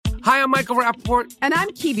Hi, I'm Michael Rappaport. And I'm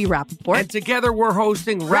Kibi Rappaport. And together we're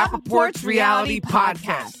hosting Rappaport's Reality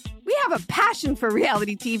Podcast. We have a passion for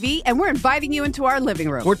reality TV, and we're inviting you into our living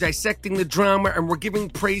room. We're dissecting the drama, and we're giving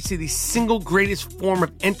praise to the single greatest form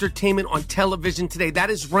of entertainment on television today.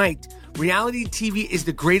 That is right. Reality TV is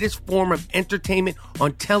the greatest form of entertainment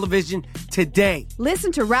on television today.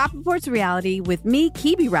 Listen to Rappaport's Reality with me,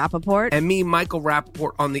 Kibi Rappaport. And me, Michael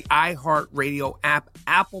Rappaport, on the iHeartRadio app,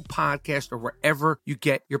 Apple Podcast, or wherever you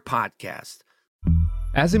get your podcast.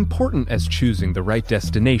 As important as choosing the right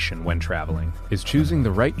destination when traveling is choosing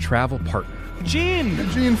the right travel partner. Gene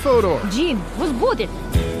Fodor. Gene, was good.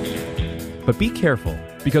 But be careful,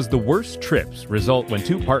 because the worst trips result when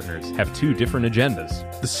two partners have two different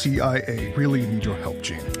agendas. The CIA really need your help,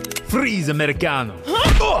 Gene. Freeze, Americano.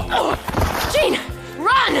 Gene,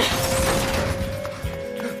 run!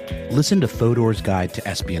 Listen to Fodor's Guide to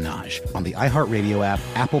Espionage on the iHeartRadio app,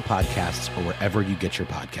 Apple Podcasts, or wherever you get your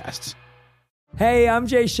podcasts. Hey, I'm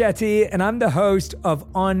Jay Shetty, and I'm the host of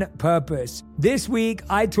On Purpose. This week,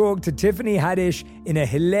 I talked to Tiffany Haddish in a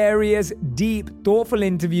hilarious, deep, thoughtful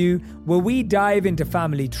interview where we dive into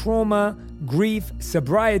family trauma, grief,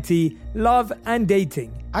 sobriety, love, and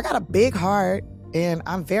dating. I got a big heart, and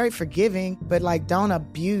I'm very forgiving, but, don't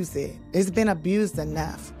abuse it. It's been abused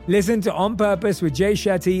enough. Listen to On Purpose with Jay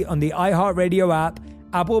Shetty on the iHeartRadio app,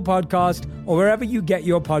 Apple Podcast, or wherever you get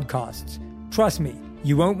your podcasts. Trust me,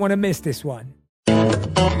 you won't want to miss this one.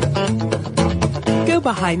 Go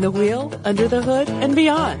behind the wheel, under the hood, and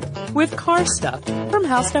beyond with Car Stuff from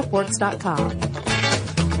HowStuffWorks.com.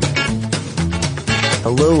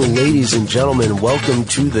 Hello, ladies and gentlemen. Welcome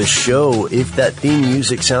to the show. If that theme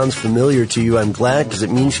music sounds familiar to you, I'm glad, because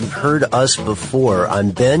it means you've heard us before.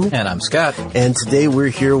 I'm Ben. And I'm Scott. And today we're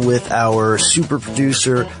here with our super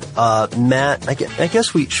producer, Matt. I guess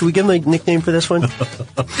should we give him a nickname for this one?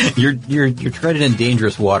 You're treading in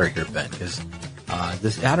dangerous water here, Ben, because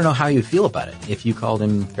I don't know how you feel about it if you called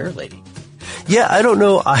him Fair Lady. Yeah, I don't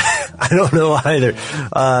know. I don't know either.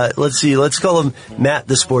 Let's see. Let's call him Matt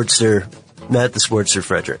the Sportster. Matt the Sportster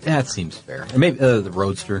Frederick. That seems fair. Or maybe the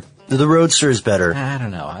Roadster. The Roadster is better. I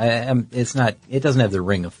don't know. It's not. It doesn't have the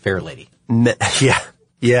ring of Fair Lady.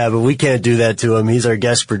 Yeah, but we can't do that to him. He's our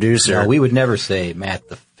guest producer. No, we would never say Matt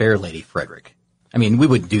the Fair Lady Frederick. I mean, we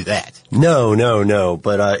wouldn't do that. No.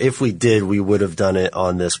 But if we did, we would have done it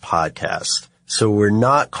on this podcast. So we're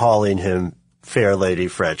not calling him Fair Lady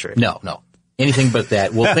Frederick. No. Anything but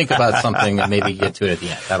that. We'll think about something and maybe get to it at the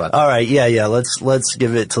end. How about that? All right. Yeah. Let's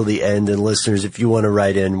give it till the end. And listeners, if you want to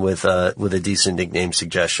write in with a decent nickname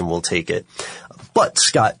suggestion, we'll take it. But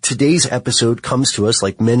Scott, today's episode comes to us,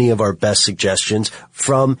 like many of our best suggestions,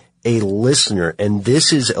 from a listener. And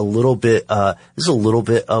this is a little bit of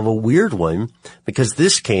a weird one, because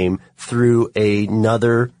this came through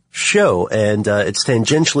another show, and it's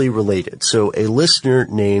tangentially related. So a listener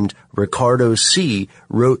named Ricardo C.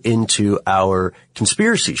 wrote into our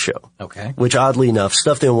conspiracy show. Okay. Which, oddly enough,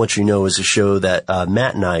 Stuff They Don't Want You to Know is a show that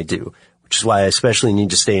Matt and I do, which is why I especially need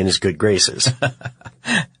to stay in his good graces.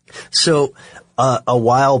 So a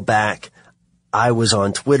while back, I was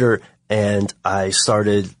on Twitter, and I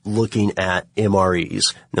started looking at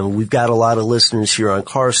MREs. Now, we've got a lot of listeners here on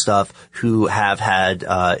Car Stuff who have had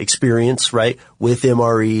experience, right, with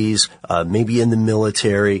MREs, maybe in the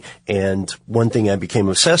military. And one thing I became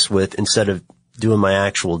obsessed with, instead of doing my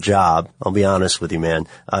actual job, I'll be honest with you, man,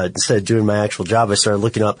 instead of doing my actual job, I started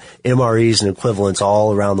looking up MREs and equivalents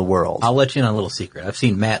all around the world. I'll let you in on a little secret. I've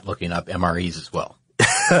seen Matt looking up MREs as well.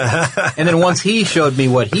 And then once he showed me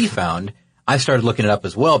what he found, I started looking it up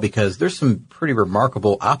as well, because there's some pretty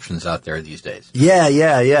remarkable options out there these days.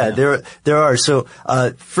 Yeah. There are. So,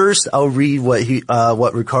 first I'll read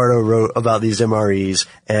what Ricardo wrote about these MREs,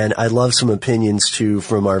 and I'd love some opinions too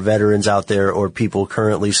from our veterans out there or people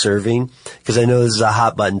currently serving, because I know this is a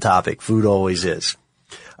hot button topic. Food always is.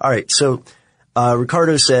 All right. So,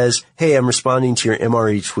 Ricardo says, "Hey, I'm responding to your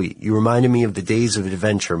MRE tweet. You reminded me of the days of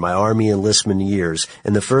adventure, my Army enlistment years.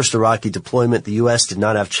 In the first Iraqi deployment, the U.S. did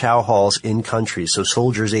not have chow halls in country, so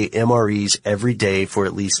soldiers ate MREs every day for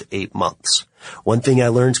at least 8 months. One thing I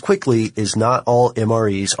learned quickly is not all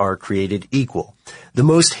MREs are created equal. The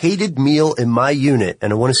most hated meal in my unit,"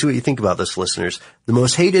 and I want to see what you think about this, listeners, "the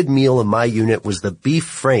most hated meal in my unit was the beef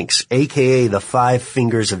franks, aka the 5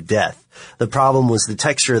 fingers of death. The problem was the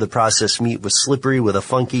texture of the processed meat was slippery with a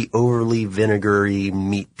funky, overly vinegary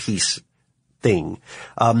meat piece thing.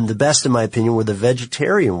 The best, in my opinion, were the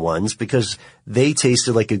vegetarian ones, because they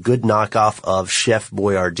tasted like a good knockoff of Chef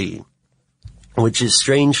Boyardee." Which is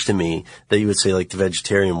strange to me that you would say, like, the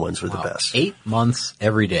vegetarian ones were the best. 8 months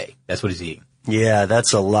every day. That's what he's eating. Yeah,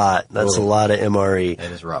 that's a lot. That's a lot of MRE.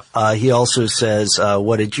 That is rough. He also says,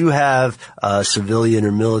 what did you have? Civilian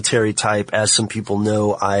or military type? As some people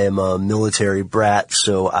know, I am a military brat,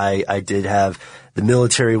 so I did have the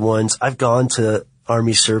military ones. I've gone to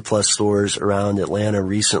Army surplus stores around Atlanta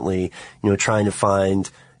recently, trying to find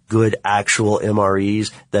good actual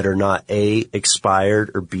MREs that are not A,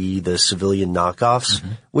 expired, or B, the civilian knockoffs,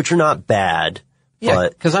 which are not bad. Yeah,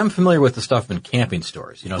 because I'm familiar with the stuff in camping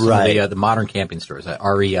stores, some of the modern camping stores,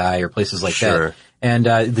 REI or places like that. And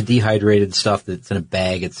the dehydrated stuff that's in a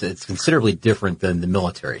bag, it's considerably different than the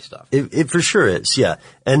military stuff. It for sure is, yeah.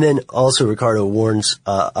 And then also Ricardo warns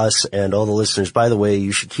us and all the listeners, by the way,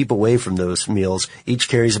 you should keep away from those meals. Each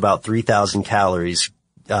carries about 3,000 calories.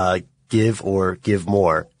 Give or give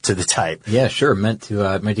more to the type. Yeah, sure. Meant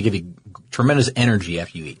to give you tremendous energy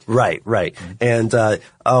after you eat. Right. And,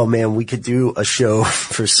 oh man, we could do a show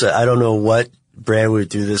for, I don't know what brand we would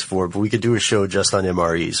do this for, but we could do a show just on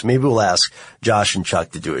MREs. Maybe we'll ask Josh and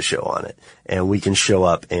Chuck to do a show on it, and we can show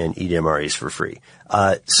up and eat MREs for free.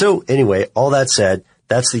 So anyway, all that said,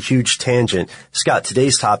 that's the huge tangent. Scott,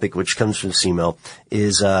 today's topic, which comes from C-Mail,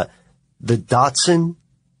 is, the Datsun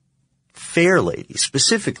Fairlady,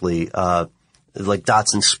 specifically, like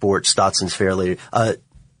Datsun Sports, Datsun's Fairlady.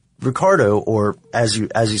 Ricardo, or as you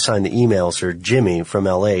signed the emails, or Jimmy from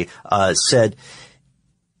LA, said,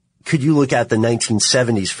 could you look at the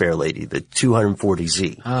 1970s Fairlady, the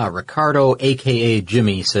 240Z? Ricardo, aka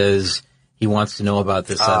Jimmy, says he wants to know about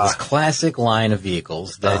this classic line of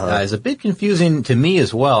vehicles that is a bit confusing to me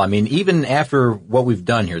as well. I mean, even after what we've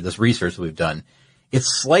done here, this research that we've done,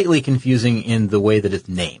 it's slightly confusing in the way that it's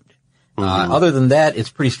named. Other than that, it's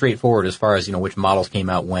pretty straightforward as far as, which models came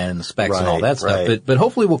out when and the specs and all that stuff. But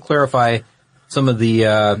hopefully we'll clarify some of the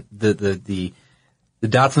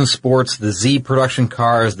Datsun Sports, the Z production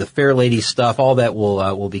cars, the Fairlady stuff, all that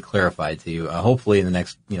will be clarified to you, hopefully in the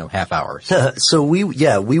next, half hour. So we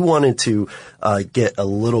wanted to, get a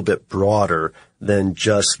little bit broader than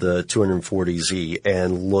just the 240Z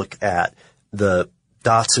and look at the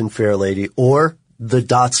Datsun Fairlady or the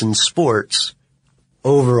Datsun Sports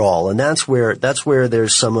overall. And that's where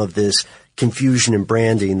there's some of this confusion in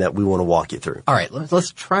branding that we want to walk you through. All right.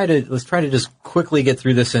 Let's try to just quickly get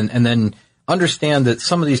through this and then understand that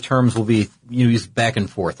some of these terms will be used back and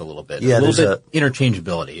forth a little bit. Yeah, a little bit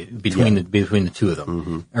interchangeability between the two of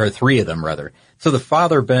them, or three of them rather. So the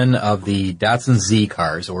father, Ben, of the Datsun Z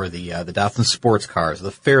cars, or the Datsun Sports cars, the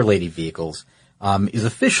Fairlady vehicles, is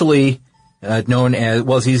officially known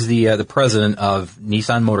as, he's the president of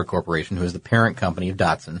Nissan Motor Corporation, who is the parent company of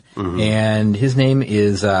Datsun. And his name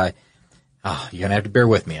is, you're gonna have to bear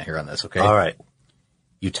with me here on this, okay? All right.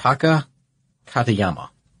 Yutaka Katayama.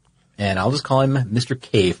 And I'll just call him Mr.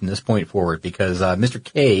 K from this point forward, because, Mr.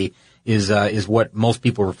 K is what most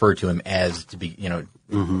people refer to him as, to be,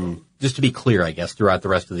 just to be clear, I guess, throughout the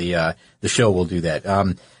rest of the show we'll do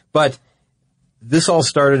that. But this all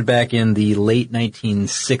started back in the late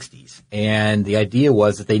 1960s, and the idea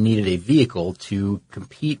was that they needed a vehicle to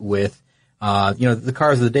compete with, the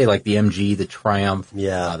cars of the day, like the MG, the Triumph, the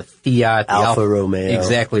Fiat, the Alfa Romeo.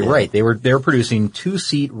 Exactly right. They were producing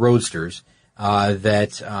 2-seat roadsters, that,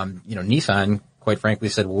 Nissan, quite frankly,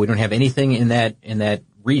 said, well, we don't have anything in that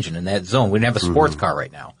region, in that zone. We don't have a sports car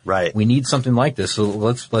right now. Right. We need something like this, so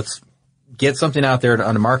let's get something out there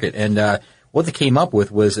on the market. And, what they came up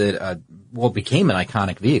with was it became an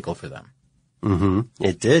iconic vehicle for them.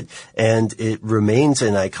 It did. And it remains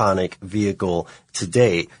an iconic vehicle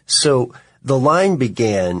today. So the line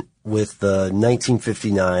began with the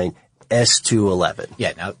 1959 S211.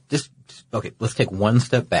 Yeah. Now, okay, let's take one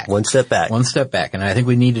step back. One step back. And I think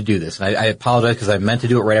we need to do this. And I apologize because I meant to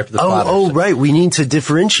do it right after the father. Right. We need to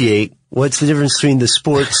differentiate. What's the difference between the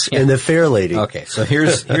Sports and the Fairlady? Okay. So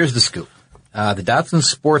here's the scoop. The Datsun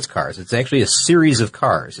Sports cars, it's actually a series of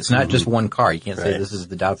cars. It's not just one car. You can't say this is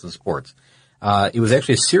the Datsun Sports. It was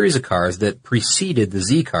actually a series of cars that preceded the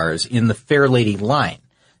Z cars in the Fairlady line.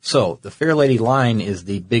 So the Fairlady line is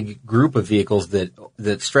the big group of vehicles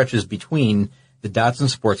that stretches between the Datsun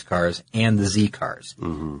Sports cars and the Z cars.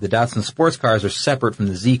 The Datsun Sports cars are separate from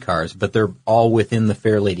the Z cars, but they're all within the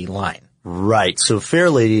Fairlady line. Right. So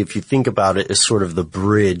Fairlady, if you think about it, is sort of the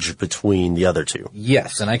bridge between the other two.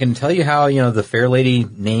 Yes, and I can tell you how, the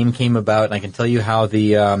Fairlady name came about, and I can tell you how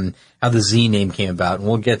the Z name came about, and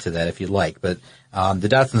we'll get to that if you'd like. But the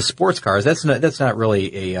Datsun Sports cars, that's not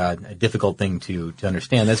really a difficult thing to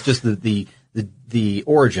understand. That's just the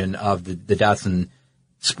origin of the Datsun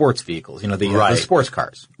sports vehicles, the sports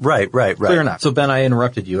cars. Right. Clear enough. So Ben, I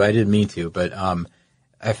interrupted you. I didn't mean to, but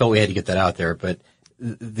I felt we had to get that out there. But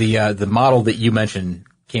the model that you mentioned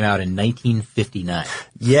came out in 1959.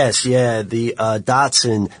 Yes, yeah, the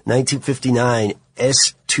Datsun 1959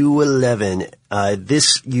 S211.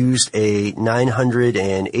 This used a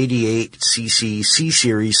 988cc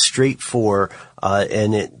C-Series straight 4,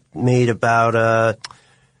 and it made about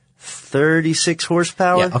 36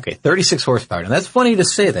 horsepower. Yeah, okay, 36 horsepower. Now that's funny to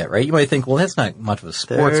say that, right? You might think, well, that's not much of a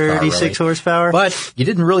sports car, 36 horsepower. But you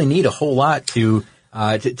didn't really need a whole lot to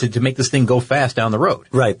make this thing go fast down the road.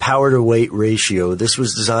 Right, power to weight ratio. This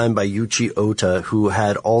was designed by Yuichi Ota, who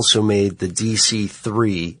had also made the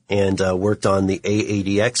DC-3 and worked on the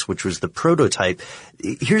A80X, which was the prototype.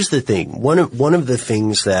 Here's the thing. One of the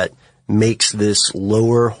things that makes this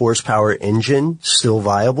lower horsepower engine still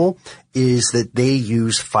viable is that they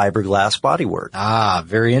use fiberglass bodywork. Ah,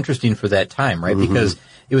 very interesting for that time, right? Mm-hmm. Because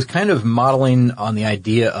it was kind of modeling on the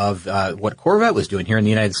idea of what Corvette was doing here in the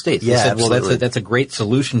United States. They said, absolutely. Well, that's a great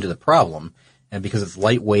solution to the problem, and because it's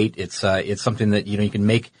lightweight, it's something that you can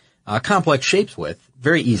make complex shapes with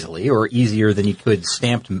very easily, or easier than you could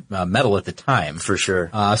stamped metal at the time. For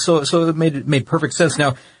sure. So it made perfect sense.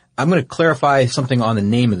 Now, I'm going to clarify something on the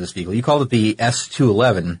name of this vehicle. You called it the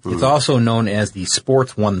S211. Mm-hmm. It's also known as the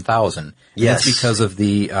Sports 1000. Yes. That's because of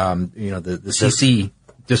the CC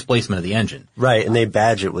displacement of the engine. Right, and they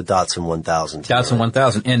badge it with Datsun 1000. Datsun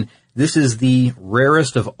 1000. And this is the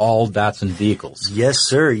rarest of all Datsun vehicles. Yes,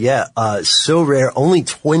 sir. Yeah. So rare. Only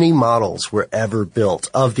 20 models were ever built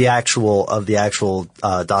of the actual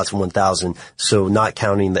Datsun 1000. So not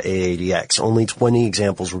counting the A80X. Only 20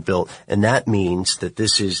 examples were built. And that means that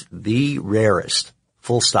this is the rarest.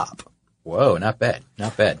 Full stop. Whoa, not bad.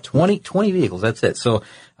 Not bad. 20 vehicles. That's it. So,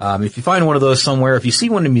 if you find one of those somewhere, if you see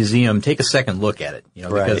one in a museum, take a second look at it,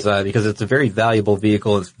 because it's a very valuable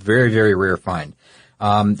vehicle. It's very, very rare find.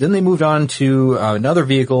 Then they moved on to another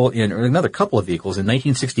couple of vehicles in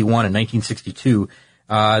 1961 and 1962.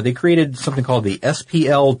 They created something called the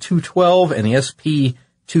SPL 212 and the SP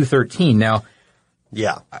 213. Now,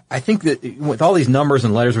 yeah, I think that with all these numbers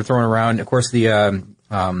and letters we're throwing around, of course, the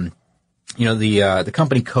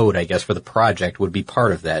company code, I guess, for the project would be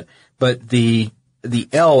part of that. But the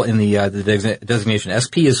L in the designation,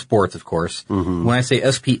 SP is sports, of course. Mm-hmm. When I say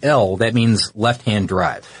SPL, that means left-hand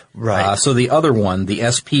drive. Right. So the other one, the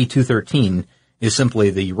SP 213, is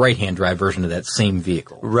simply the right-hand drive version of that same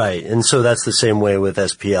vehicle. Right. And so that's the same way with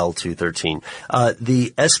SPL 213.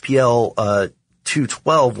 The SPL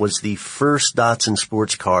 212 was the first Datsun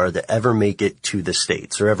sports car to ever make it to the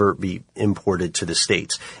States, or ever be imported to the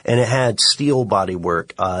States. And it had steel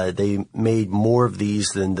bodywork. They made more of these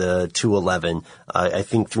than the 211. I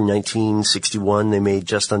think through 1961 they made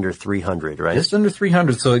just under 300, right? Just under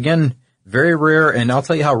 300. So again, very rare, and I'll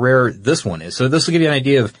tell you how rare this one is. So this will give you an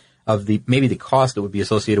idea of maybe the cost that would be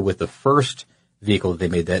associated with the first vehicle that they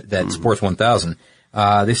made, that mm-hmm. Sports 1000.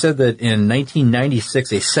 They said that in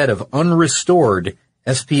 1996, a set of unrestored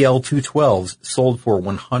SPL 212s sold for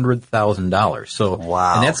 $100,000. So,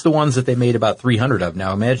 wow. And that's the ones that they made about 300 of.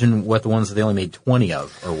 Now imagine what the ones that they only made 20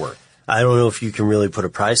 of are worth. I don't know if you can really put a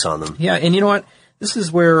price on them. Yeah, and you know what? This is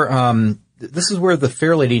where the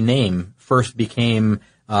Fairlady name first became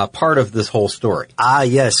part of this whole story. Ah,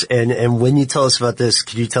 yes. And when you tell us about this,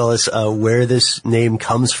 could you tell us where this name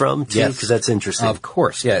comes from, too? Yes. Because that's interesting. Of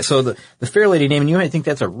course, yeah. So the Fairlady name, and you might think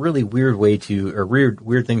that's a really weird weird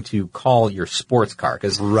thing to call your sports car,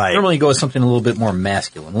 because normally you go with something a little bit more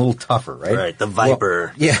masculine, a little tougher, right? Right, the Viper.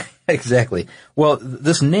 Well, yeah, exactly. Well,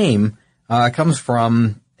 this name comes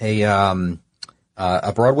from a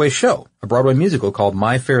Broadway show, a Broadway musical called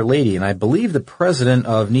My Fair Lady, and I believe the president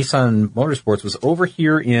of Nissan Motorsports was over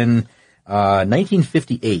here in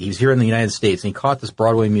 1958. He was here in the United States, and he caught this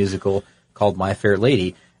Broadway musical called My Fair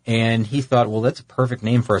Lady, and he thought, well, that's a perfect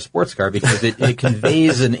name for a sports car because it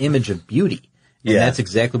conveys an image of beauty, and that's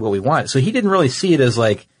exactly what we want. So he didn't really see it as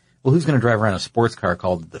like, well, who's going to drive around a sports car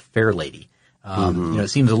called the Fair Lady? It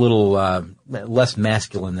seems a little less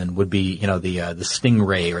masculine than would be, the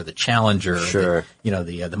Stingray or the Challenger, sure. Or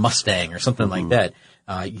the Mustang or something like that.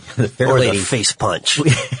 The Fair or Lady, the Face Punch.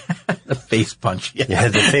 The Face Punch. Yeah,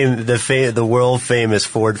 the world famous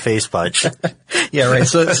Ford Face Punch. Yeah, right.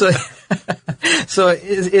 So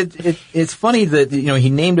it's funny that he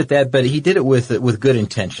named it that, but he did it with good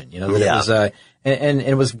intention. That it was. And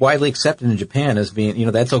it was widely accepted in Japan as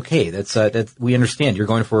being, that's okay. That's we understand. You're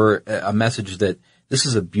going for a message that this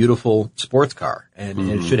is a beautiful sports car, and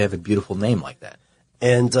it should have a beautiful name like that.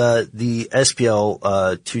 And the SPL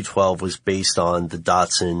 212 was based on the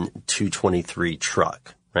Datsun 223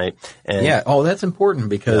 truck, right? And yeah. Oh, that's important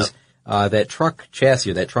because that truck chassis,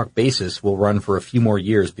 or that truck basis, will run for a few more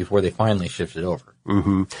years before they finally shift it over.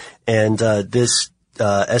 Mm-hmm. And this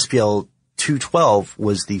SPL 212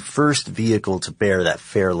 was the first vehicle to bear that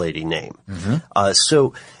Fairlady name.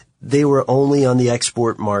 So they were only on the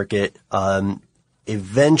export market.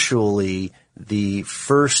 Eventually, the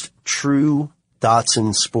first true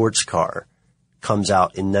Datsun sports car comes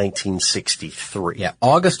out in 1963. Yeah,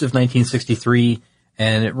 August of 1963,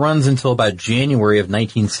 and it runs until about January of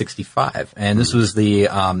 1965. And this was the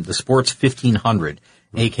Sports 1500,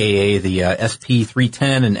 aka the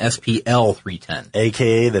SP310 and SPL310,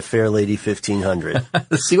 aka the Fairlady 1500.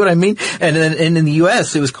 See what I mean? And in the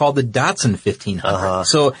U.S., it was called the Datsun 1500.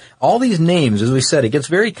 So all these names, as we said, it gets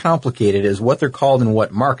very complicated as what they're called in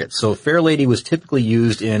what markets. So Fairlady was typically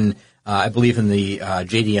used in, I believe, in the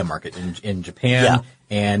JDM market in Japan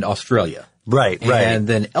and Australia. Right. And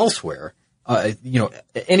then elsewhere,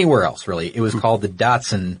 anywhere else really, it was called the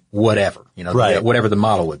Datsun whatever, whatever the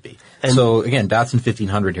model would be. And so again, Datsun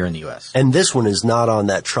 1500 here in the U.S. And this one is not on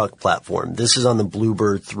that truck platform. This is on the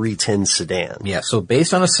Bluebird 310 sedan. Yeah, so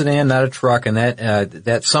based on a sedan, not a truck, and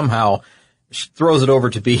that somehow throws it over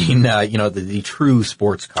to being, the true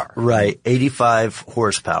sports car. Right. 85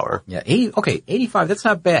 horsepower. Yeah. 85. That's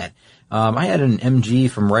not bad. I had an MG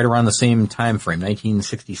from right around the same time frame,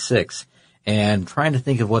 1966, and trying to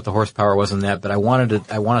think of what the horsepower was on that, but I want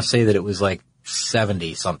to say that it was like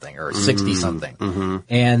 70 something or 60 something.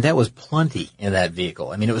 And that was plenty in that vehicle.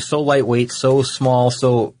 I mean, it was so lightweight, so small,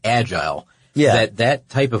 so agile. Yeah. That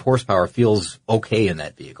type of horsepower feels okay in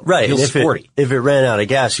that vehicle. Right. It feels sporty. If it ran out of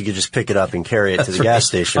gas, you could just pick it up and carry it to the gas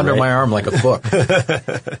station. Under my arm like a book.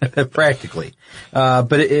 Practically.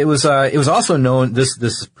 But it was also known,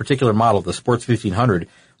 this particular model, the Sports 1500,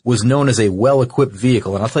 was known as a well-equipped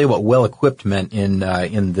vehicle. And I'll tell you what well-equipped meant in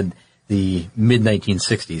the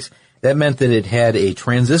mid-1960s. That meant that it had a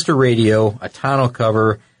transistor radio, a tonneau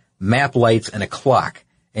cover, map lights, and a clock.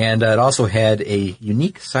 And it also had a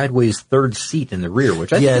unique sideways third seat in the rear,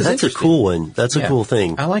 which I think is that's a cool one. That's a cool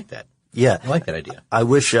thing. I like that. Yeah. I like that idea. I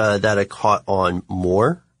wish that it caught on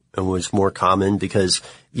more and was more common because,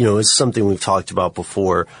 it's something we've talked about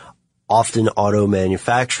before. Often auto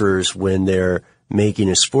manufacturers, when they're making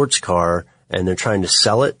a sports car and they're trying to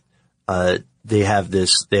sell it, they have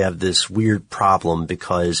this weird problem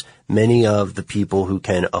because many of the people who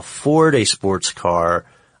can afford a sports car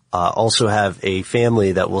also have a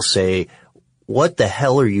family that will say, what the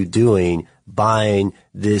hell are you doing buying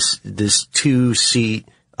this two-seat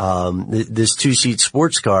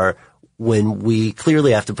sports car when we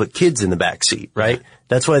clearly have to put kids in the back seat, right?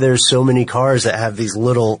 That's why there's so many cars that have these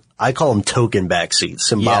little, I call them token back seats,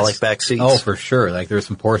 symbolic back seats. Oh, for sure. Like there's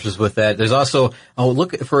some Porsches with that. There's also,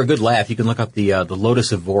 look for a good laugh. You can look up the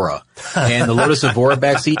Lotus Evora and the Lotus Evora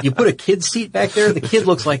back seat. You put a kid's seat back there. The kid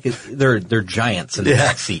looks like they're giants in the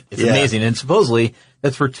back seat. It's amazing. And supposedly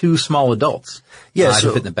that's for two small adults. To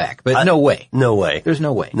fit in the back, but no way. No way. There's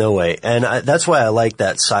no way. No way. And that's why I like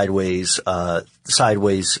that sideways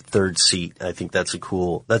third seat. I think that's a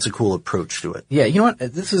cool approach to it. Yeah. You know what?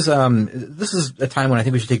 This is a time when I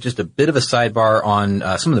think we should take just a bit of a sidebar on,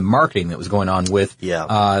 some of the marketing that was going on with, the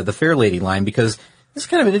Fairlady line, because it's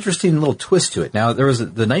kind of an interesting little twist to it. Now, there was the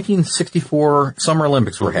 1964 Summer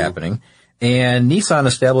Olympics were happening, and Nissan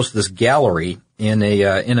established this gallery in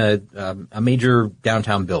a major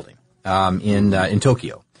downtown building. In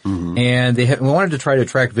Tokyo. And we wanted to try to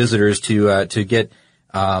attract visitors to get,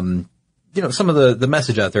 some of the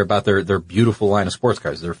message out there about their beautiful line of sports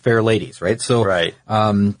cars, their Fairladies, right? So,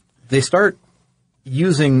 they start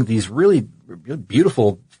using these really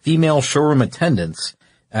beautiful female showroom attendants,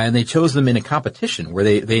 and they chose them in a competition where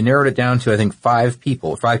they narrowed it down to, I think, five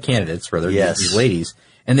candidates, these ladies.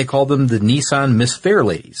 And they called them the Nissan Miss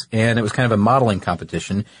Fairladies. And it was kind of a modeling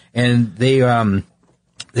competition. And they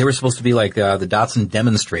were supposed to be like the Datsun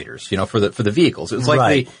demonstrators, for the vehicles. It was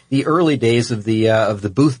like the early days of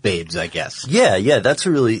the booth babes, I guess. Yeah, that's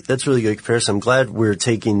a really good comparison. I'm glad we're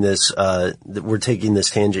taking this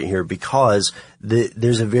tangent here because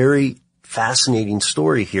there's a very fascinating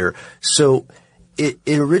story here. So it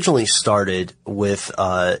originally started with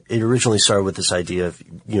this idea of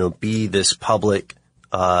be this public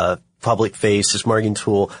face, this marketing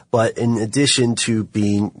tool, but in addition to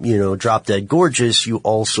being, drop dead gorgeous, you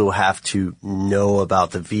also have to know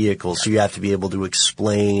about the vehicle. So you have to be able to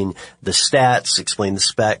explain the stats, explain the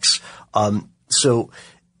specs. So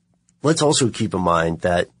let's also keep in mind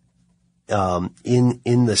that, in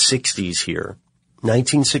the 60s here,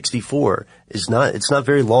 1964 it's not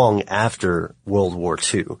very long after World War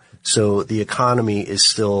II. So the economy is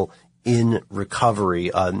still in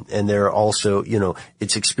recovery, and they're also,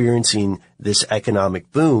 it's experiencing this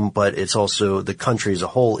economic boom, but it's also the country as a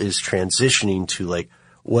whole is transitioning to like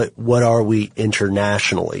what are we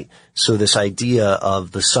internationally? So this idea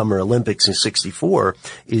of the Summer Olympics in 64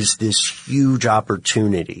 is this huge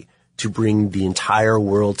opportunity to bring the entire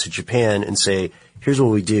world to Japan and say, here's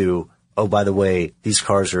what we do. Oh, by the way, these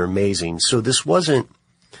cars are amazing. So this wasn't,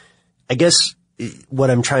 I guess what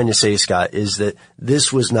I'm trying to say, Scott, is that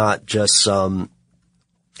this was not just some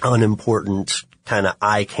unimportant kind of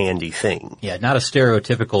eye candy thing. Yeah, not a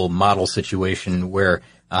stereotypical model situation where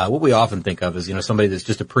what we often think of is, somebody that's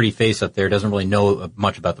just a pretty face up there doesn't really know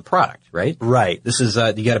much about the product, right? Right. This is,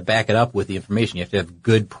 you got to back it up with the information. You have to have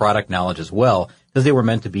good product knowledge as well, because they were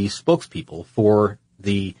meant to be spokespeople for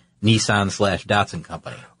the Nissan/Datsun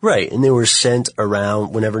company. Right, and they were sent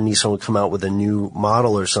around whenever Nissan would come out with a new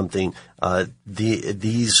model or something.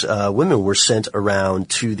 These women were sent around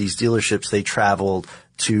to these dealerships. They traveled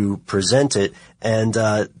to present it, and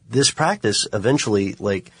this practice eventually,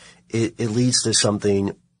 it leads to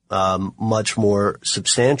something much more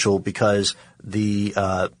substantial, because the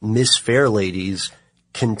Miss Fair ladies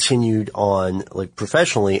continued on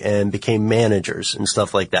professionally and became managers and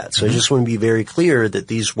stuff like that. So I just want to be very clear that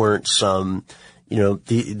these weren't some,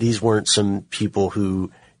 these weren't some people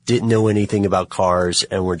who didn't know anything about cars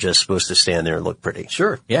and were just supposed to stand there and look pretty.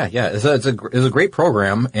 Sure. Yeah. It was a great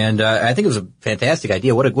program, and I think it was a fantastic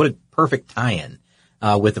idea. What a perfect tie-in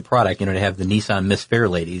with the product, to have the Nissan Miss Fair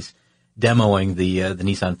ladies demoing the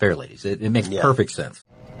Nissan Fair ladies. It makes perfect sense.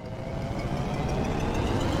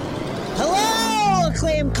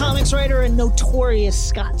 Acclaimed comics writer and notorious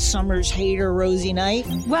Scott Summers hater, Rosie Knight.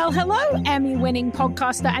 Well, hello, Emmy-winning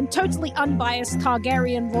podcaster and totally unbiased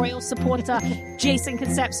Targaryen royal supporter, Jason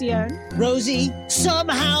Concepcion. Rosie,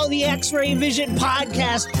 somehow the X-Ray Vision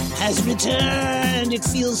podcast has returned. It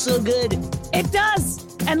feels so good. It does.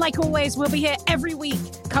 And like always, we'll be here every week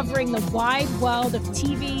covering the wide world of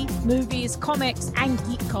TV, movies, comics, and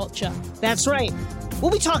geek culture. That's right.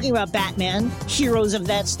 We'll be talking about Batman, heroes of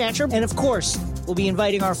that stature, and of course, we'll be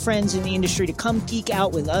inviting our friends in the industry to come geek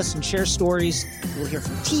out with us and share stories. We'll hear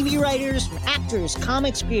from TV writers, from actors,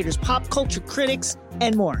 comics creators, pop culture critics,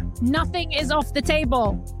 and more. Nothing is off the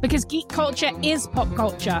table, because geek culture is pop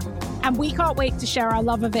culture, and we can't wait to share our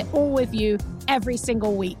love of it all with you every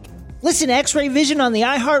single week. Listen to X-Ray Vision on the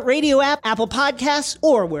iHeartRadio app, Apple Podcasts,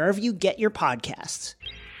 or wherever you get your podcasts.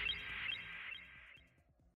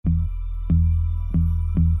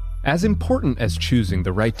 As important as choosing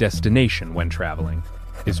the right destination when traveling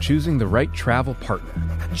is choosing the right travel partner.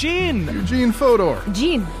 Eugene Fodor.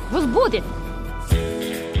 Gene was booted.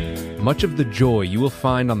 Much of the joy you will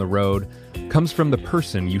find on the road comes from the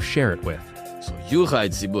person you share it with. So you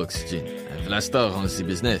write the books, Gene, and Vlastar runs the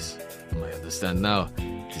business. I understand now.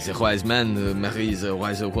 It is a wise man who marries a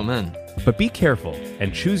wiser woman. But be careful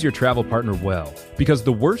and choose your travel partner well, because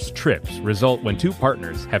the worst trips result when two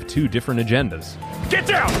partners have two different agendas. Get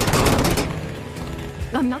down!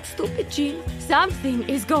 I'm not stupid, Gene. Something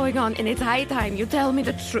is going on, and it's high time you tell me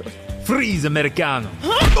the truth. Freeze, Americano!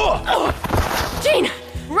 Gene,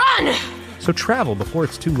 run! So travel before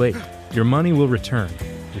it's too late. Your money will return,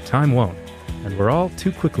 your time won't, and we're all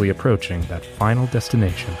too quickly approaching that final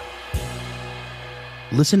destination.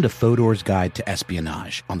 Listen to Fodor's Guide to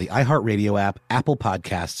Espionage on the iHeartRadio app, Apple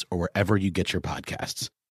Podcasts, or wherever you get your podcasts.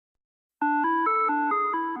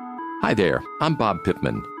 Hi there, I'm Bob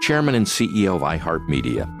Pittman, Chairman and CEO of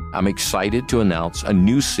iHeartMedia. I'm excited to announce a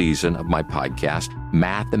new season of my podcast,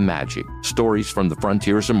 Math and Magic, Stories from the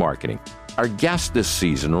Frontiers of Marketing. Our guests this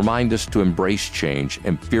season remind us to embrace change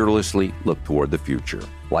and fearlessly look toward the future.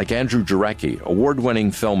 Like Andrew Jarecki,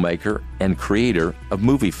 award-winning filmmaker and creator of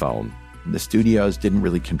Moviefone. The studios didn't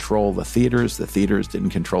really control the theaters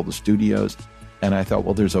didn't control the studios. And I thought,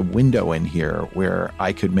 well, there's a window in here where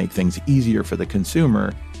I could make things easier for the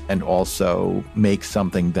consumer and also make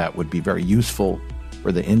something that would be very useful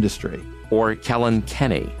for the industry. Or Kellen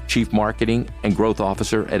Kenny, Chief Marketing and Growth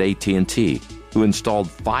Officer at AT&T, who installed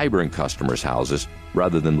fiber in customers' houses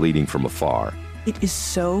rather than leading from afar. It is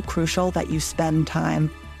so crucial that you spend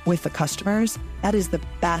time with the customers. That is the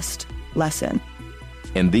best lesson.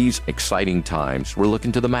 In these exciting times, we're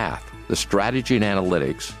looking to the math, the strategy and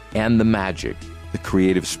analytics, and the magic, the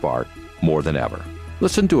creative spark, more than ever.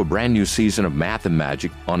 Listen to a brand new season of Math and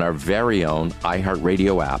Magic on our very own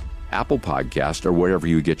iHeartRadio app, Apple Podcast, or wherever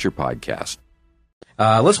you get your podcast.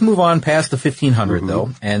 Let's move on past the 1500, though,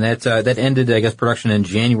 and that ended, I guess, production in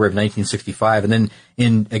January of 1965, and then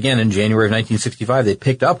in January of 1965, they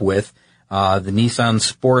picked up with the Nissan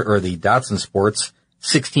Sport, or the Datsun Sports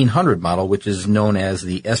 1600 model, which is known as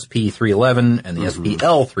the SP311 and the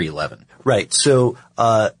SPL311. Right. So,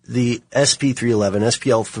 the SP311,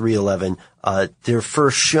 SPL311, They're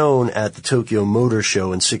first shown at the Tokyo Motor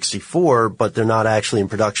Show in 64, but they're not actually in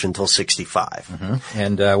production until 65. Mm-hmm.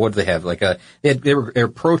 And what did they have? They were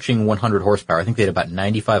approaching 100 horsepower. I think they had about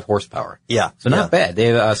 95 horsepower. Yeah. So not bad. They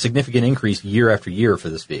have a significant increase year after year for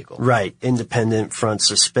this vehicle. Right. Independent front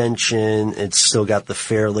suspension. It's still got the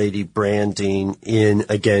Fairlady branding in,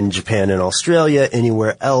 again, Japan and Australia.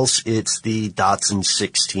 Anywhere else, it's the Datsun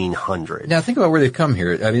 1600. Now think about where they've come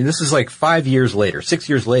here. I mean, this is like 6 years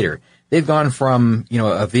later. They've gone from,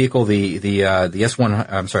 a vehicle,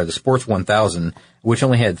 the Sports 1000, which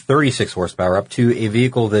only had 36 horsepower, up to a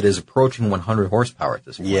vehicle that is approaching 100 horsepower at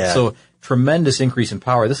this point. Yeah. So tremendous increase in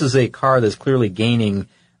power. This is a car that's clearly gaining,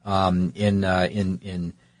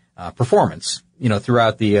 in performance,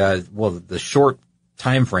 throughout the short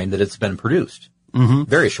time frame that it's been produced. Mm-hmm.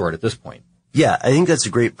 Very short at this point. Yeah, I think that's a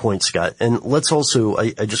great point, Scott. And let's also,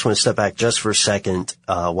 I just want to step back just for a second,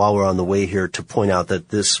 while we're on the way here to point out that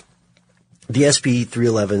the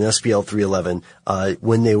SP311, SPL 311,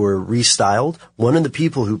 when they were restyled, one of the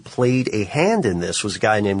people who played a hand in this was a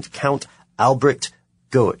guy named Count Albrecht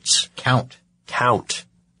Goetz. Count.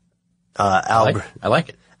 I like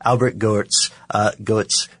it. Albrecht Goetz,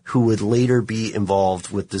 who would later be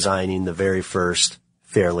involved with designing the very first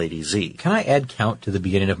Fairlady Z. Can I add Count to the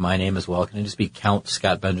beginning of my name as well? Can I just be Count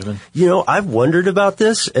Scott Benjamin? I've wondered about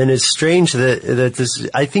this, and it's strange that this,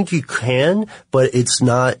 I think you can, but it's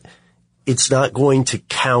not going to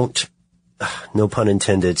count, no pun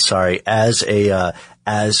intended, sorry, as an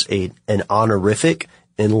honorific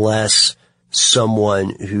unless someone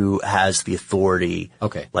who has the authority,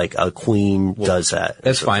 like a queen, does that.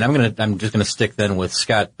 That's fine. I'm just gonna stick then with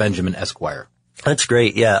Scott Benjamin Esquire. That's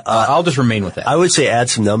great. Yeah. I'll just remain with that. I would say add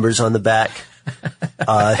some numbers on the back.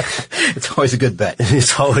 It's always a good bet.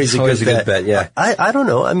 It's always a good bet. Yeah. I don't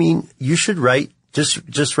know. I mean, you should write,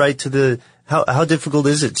 just write to the, how difficult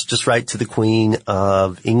is it to just write to the Queen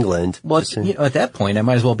of England? Well, at that point, I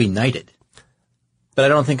might as well be knighted. But I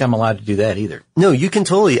don't think I'm allowed to do that either. No,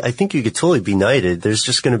 I think you could totally be knighted. There's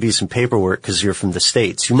just going to be some paperwork because you're from the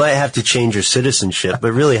States. You might have to change your citizenship,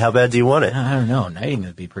 but really, how bad do you want it? I don't know. Knighting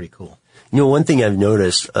would be pretty cool. One thing I've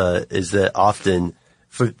noticed, is that often,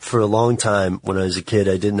 for a long time when I was a kid,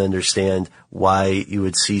 I didn't understand why you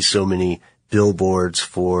would see so many billboards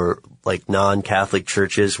for like non-Catholic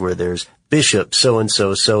churches where there's Bishop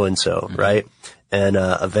so-and-so, Mm-hmm. right? And,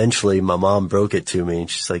 eventually my mom broke it to me and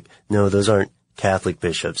she's like, no, those aren't Catholic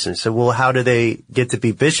bishops. And I said, well, how do they get to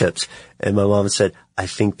be bishops? And my mom said, I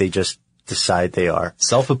think they just decide they are.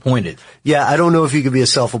 Self-appointed. Yeah, I don't know if you could be a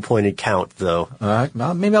self-appointed count, though.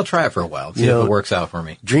 Well, maybe I'll try it for a while, see if it works out for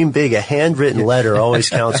me. Dream big. A handwritten letter always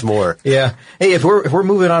counts more. Yeah. Hey, if we're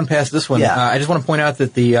moving on past this one, I just want to point out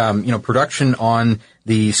that the production on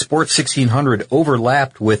the Sports 1600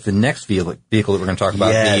 overlapped with the next vehicle that we're going to talk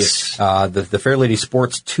about, yes. the Fairlady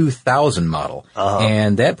Sports 2000 model.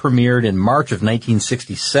 And that premiered in March of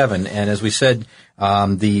 1967. And as we said,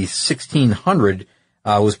 the 1600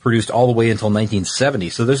 was produced all the way until 1970.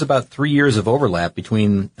 So there's about 3 years of overlap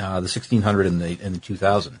between the 1600 and the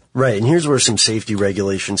 2000. Right, and here's where some safety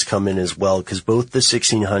regulations come in as well, because both the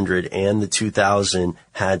 1600 and the 2000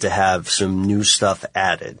 had to have some new stuff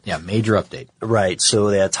added. Yeah, major update. Right, so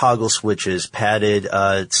they had toggle switches, padded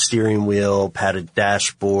steering wheel, padded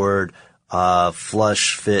dashboard,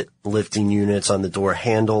 flush fit lifting units on the door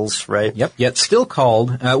handles, right? Yep, yet still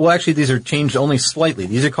called, actually these are changed only slightly.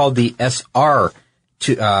 These are called the SR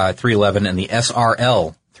 311 and the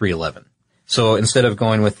SRL 311. So instead of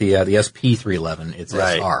going with the SP 311, it's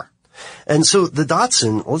right. SR. And so the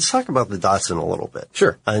Datsun, let's talk about the Datsun a little bit.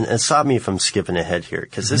 Sure. And stop me if I'm skipping ahead here,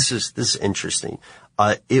 because this is interesting.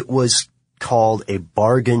 It was called a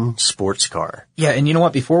bargain sports car. Yeah, and you know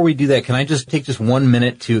what? Before we do that, can I just take 1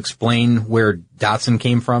 minute to explain where Datsun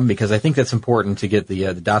came from? Because I think that's important to get the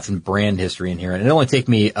Datsun brand history in here. And it'll only take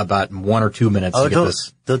me about 1 or 2 minutes to get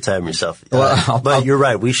this. Don't time yourself. Well, you're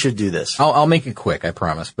right. We should do this. I'll make it quick, I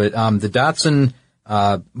promise. But the Datsun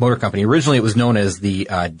Motor Company, originally it was known as the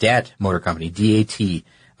DAT Motor Company, DAT,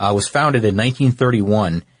 was founded in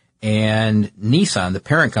 1931. And Nissan, the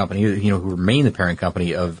parent company, who remained the parent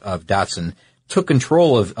company of Datsun, took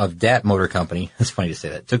control of DAT Motor Company. That's funny to say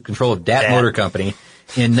that. Took control of DAT Motor Company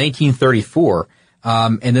in 1934.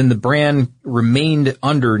 And then the brand remained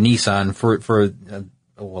under Nissan for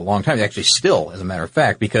a long time. Actually, still, as a matter of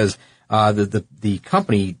fact, because the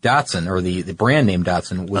company Datsun, or the brand name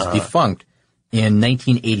Datsun, was defunct in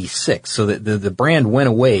 1986. So the brand went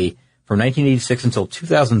away from 1986 until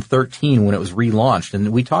 2013 when it was relaunched.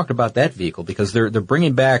 And we talked about that vehicle because they're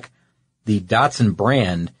bringing back the Datsun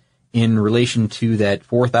brand in relation to that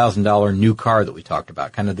 $4,000 new car that we talked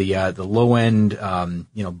about, kind of the low end,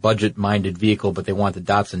 budget-minded vehicle, but they want the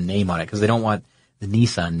Datsun name on it because they don't want the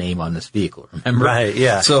Nissan name on this vehicle, remember? Right,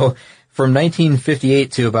 yeah. So from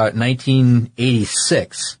 1958 to about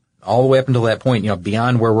 1986, all the way up until that point,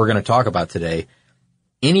 beyond where we're going to talk about today,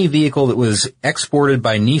 any vehicle that was exported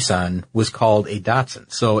by Nissan was called a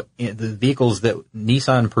Datsun. So the vehicles that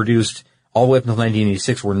Nissan produced all the way up until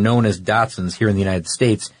 1986 were known as Datsuns here in the United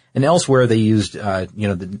States, and elsewhere they used, the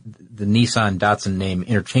Nissan Datsun name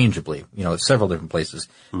interchangeably, several different places.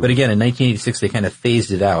 But again, in 1986 they kind of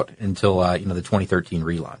phased it out until, the 2013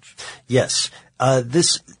 relaunch. Yes.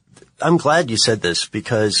 I'm glad you said this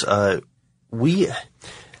because, have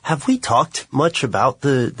we talked much about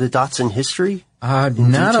the Datsun history?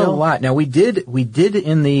 Not a lot. Now we did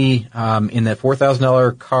in the, in that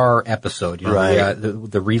 $4,000 car episode, right.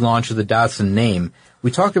 the relaunch of the Datsun name. We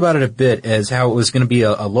talked about it a bit as how it was going to be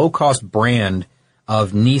a low-cost brand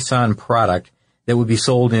of Nissan product that would be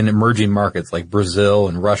sold in emerging markets like Brazil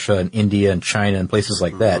and Russia and India and China and places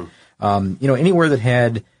like that. Anywhere that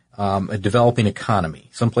had a developing economy,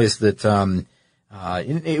 someplace that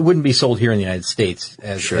it wouldn't be sold here in the United States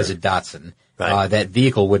as a Datsun. Right. That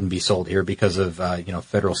vehicle wouldn't be sold here because of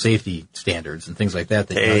federal safety standards and things like that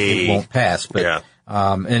it won't pass. But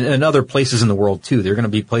and other places in the world too. There are going to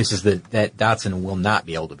be places that Datsun will not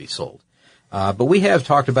be able to be sold. But we have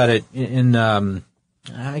talked about it in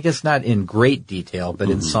I guess not in great detail, but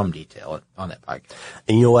in some detail on that podcast.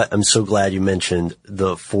 And you know what? I'm so glad you mentioned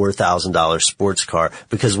the $4,000 sports car,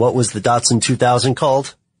 because what was the Datsun 2000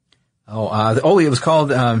 called? It was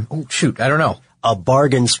called, I don't know. A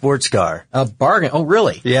bargain sports car. A bargain? Oh,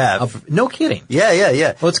 really? Yeah. No kidding.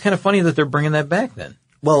 Yeah. Well, it's kind of funny that they're bringing that back then.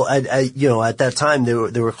 Well, at that time they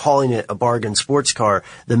were calling it a bargain sports car.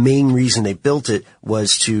 The main reason they built it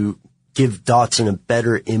was to give Datsun a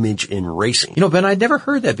better image in racing. Ben, I'd never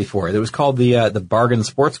heard that before. It was called the bargain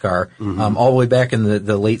sports car, all the way back in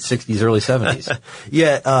the late 60s, early 70s.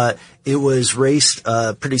 Yeah, it was raced,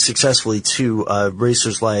 pretty successfully too.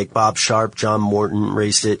 Racers like Bob Sharp, John Morton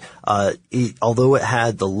raced it. Although it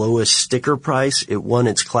had the lowest sticker price, it won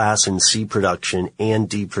its class in C production and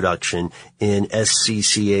D production in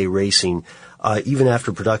SCCA racing, even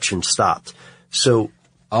after production stopped. So,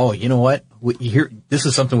 oh, you know what? This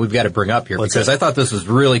is something we've got to bring up here because I thought this was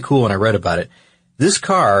really cool when I read about it. This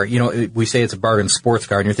car, we say it's a bargain sports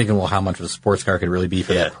car, and you're thinking, well, how much of a sports car could it really be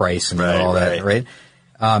for that price and all that, right?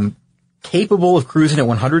 Capable of cruising at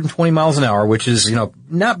 120 miles an hour, which is,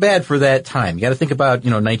 not bad for that time. You got to think about,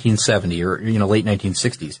 1970 or, late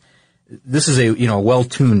 1960s. This is a,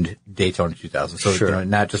 well-tuned Daytona 2000. So,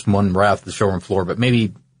 not just one right off the showroom floor, but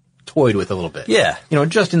maybe toyed with a little bit. Yeah.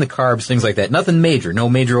 Just in the carbs, things like that. Nothing major, no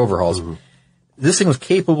major overhauls. This thing was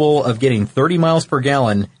capable of getting 30 miles per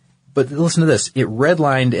gallon, but listen to this. It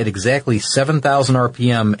redlined at exactly 7,000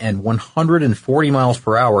 RPM and 140 miles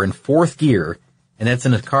per hour in fourth gear, and that's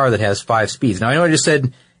in a car that has 5 speeds. Now, I know I just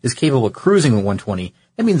said is capable of cruising at 120.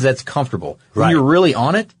 That means that's comfortable. When you're really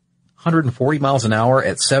on it, 140 miles an hour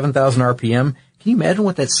at 7,000 RPM, can you imagine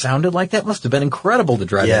what that sounded like? That must have been incredible to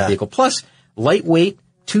drive that vehicle. Plus, lightweight,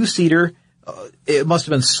 2-seater. It must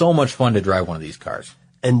have been so much fun to drive one of these cars.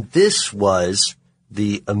 And this was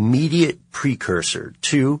the immediate precursor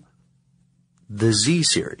to the Z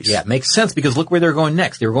series. Yeah, it makes sense because look where they're going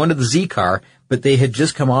next. They were going to the Z car, but they had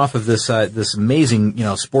just come off of this amazing,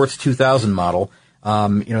 Sports 2000 model.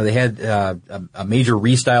 They had a major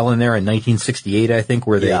restyle in there in 1968, I think,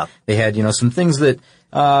 where they had, some things that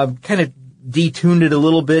kind of detuned it a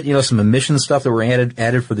little bit, some emission stuff that were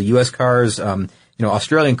added for the U.S. cars.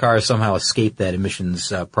 Australian cars somehow escaped that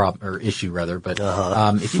emissions problem or issue rather. But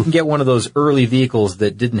if you can get one of those early vehicles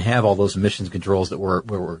that didn't have all those emissions controls that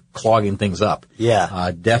were clogging things up,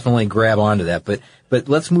 definitely grab onto that. But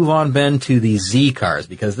let's move on, Ben, to the Z cars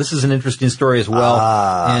because this is an interesting story as well.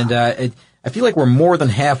 And I feel like we're more than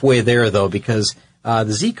halfway there though because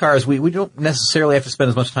the Z cars we don't necessarily have to spend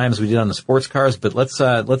as much time as we did on the sports cars. But let's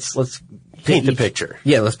paint the picture.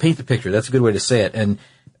 Yeah, let's paint the picture. That's a good way to say it. And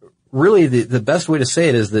really, the best way to say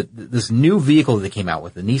it is that this new vehicle that they came out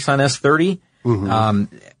with, the Nissan S30,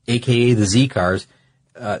 aka the Z cars,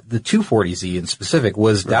 the 240Z in specific,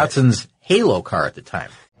 was Datsun's Halo car at the time.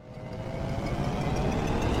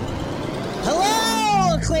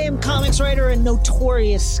 Hello, acclaimed comics writer and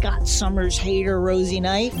notorious Scott Summers hater, Rosie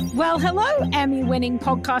Knight. Well, hello, Emmy-winning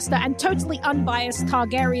podcaster and totally unbiased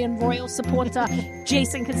Targaryen royal supporter,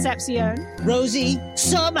 Jason Concepcion. Rosie,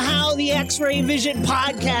 somehow the X-Ray Vision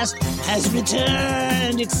podcast has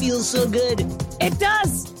returned. It feels so good. It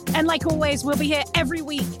does. And like always, we'll be here every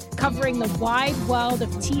week covering the wide world of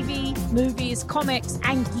TV, movies, comics,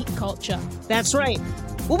 and geek culture. That's right.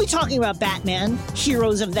 We'll be talking about Batman,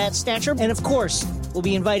 heroes of that stature, and of course, we'll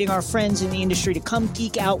be inviting our friends in the industry to come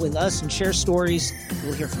geek out with us and share stories.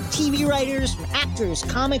 We'll hear from TV writers, from actors,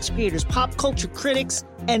 comics creators, pop culture critics,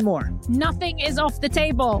 and more. Nothing is off the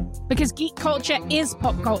table because geek culture is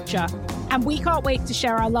pop culture, and we can't wait to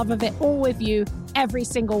share our love of it all with you every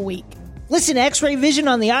single week. Listen to X-Ray Vision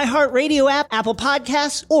on the iHeartRadio app, Apple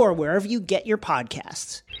Podcasts, or wherever you get your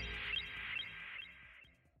podcasts.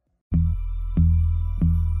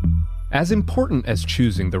 As important as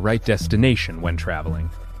choosing the right destination when traveling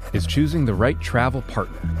is choosing the right travel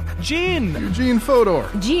partner. Eugene Fodor.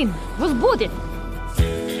 Gene, возбудит.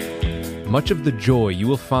 Much of the joy you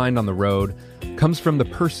will find on the road comes from the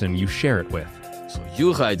person you share it with. So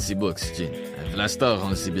you write the books, Gene, and Vlastar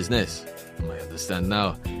on the business. I understand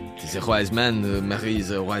now. The wise man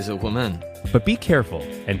marries a wiser woman. But be careful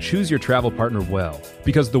and choose your travel partner well,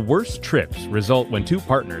 because the worst trips result when two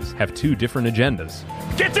partners have two different agendas.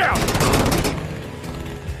 Get down!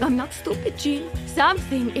 I'm not stupid, Gene.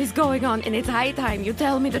 Something is going on, and it's high time you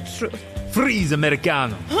tell me the truth. Freeze,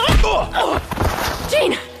 Americano!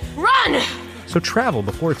 Gene, run! So travel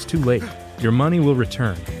before it's too late. Your money will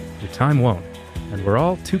return, your time won't, and we're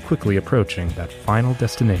all too quickly approaching that final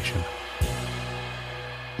destination.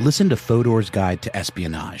 Listen to Fodor's Guide to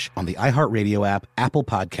Espionage on the iHeartRadio app, Apple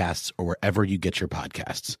Podcasts, or wherever you get your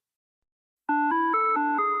podcasts.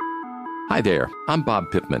 Hi there, I'm Bob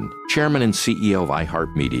Pittman, Chairman and CEO of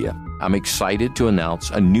iHeartMedia. I'm excited to announce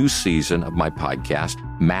a new season of my podcast,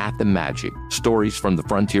 Math and Magic, Stories from the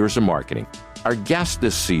Frontiers of Marketing. Our guests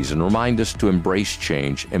this season remind us to embrace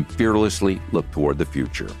change and fearlessly look toward the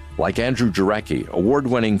future. Like Andrew Jarecki,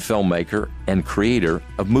 award-winning filmmaker and creator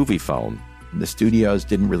of Moviefone. The studios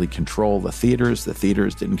didn't really control the theaters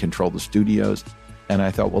didn't control the studios. And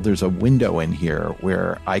I thought, well, there's a window in here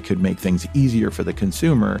where I could make things easier for the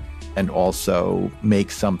consumer and also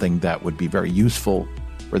make something that would be very useful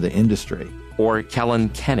for the industry. Or Kellen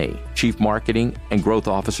Kenny, Chief Marketing and Growth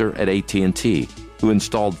Officer at AT&T, who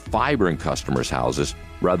installed fiber in customers' houses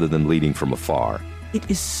rather than leading from afar.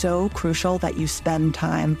 It is so crucial that you spend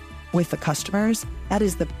time with the customers. That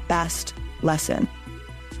is the best lesson.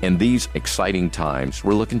 In these exciting times,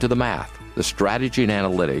 we're looking to the math, the strategy and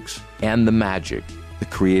analytics, and the magic, the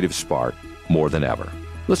creative spark, more than ever.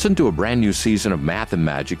 Listen to a brand new season of Math and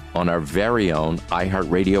Magic on our very own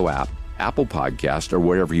iHeartRadio app, Apple Podcast, or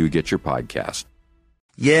wherever you get your podcast.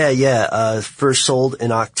 Yeah. First sold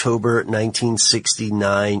in October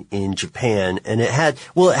 1969 in Japan, and it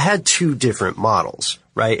had two different models,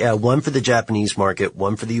 right? One for the Japanese market,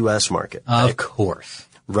 one for the U.S. market. Of course.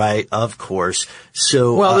 Right, of course.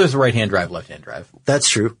 So, well, there's right-hand drive, left-hand drive. That's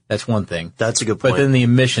true. That's one thing. That's a good point. But then the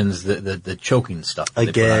emissions, the choking stuff.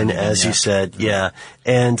 Again, as you said, yeah.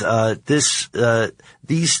 And,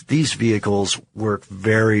 these vehicles work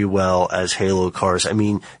very well as halo cars. I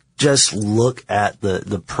mean, just look at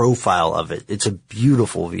the profile of it. It's a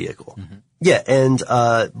beautiful vehicle. Mm-hmm. Yeah. And,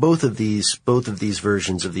 both of these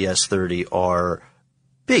versions of the S30 are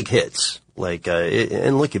big hits. Like,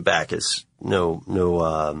 and looking back, it's no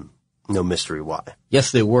mystery why.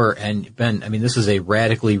 Yes, they were. And Ben, I mean, this is a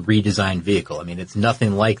radically redesigned vehicle. I mean, it's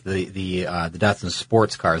nothing like the Datsun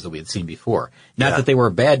sports cars that we had seen before. Not that they were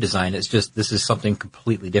a bad design. It's just, this is something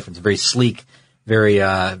completely different. It's very sleek, very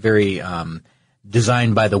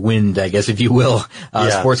designed by the wind, I guess, if you will,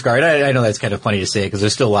 sports car. And I know that's kind of funny to say because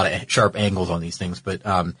there's still a lot of sharp angles on these things, but,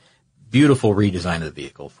 beautiful redesign of the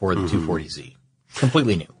vehicle for the 240Z.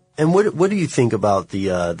 Completely new. And what do you think about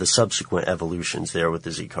the subsequent evolutions there with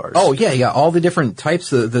the Z cars? Oh, yeah. All the different types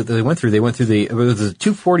that they went through. It was the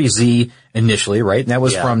 240Z initially, right? And that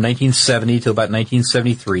was from 1970 to about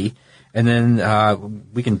 1973. And then,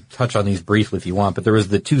 we can touch on these briefly if you want, but there was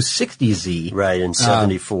the 260Z. Right, in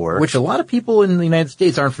 74. Which a lot of people in the United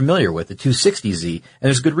States aren't familiar with, the 260Z. And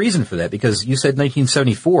there's good reason for that, because you said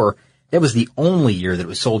 1974, that was the only year that it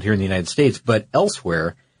was sold here in the United States, but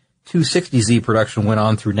elsewhere, 260Z production went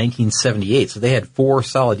on through 1978, so they had 4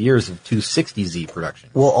 solid years of 260Z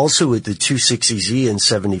production. Well, also with the 260Z in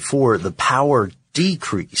 74, the power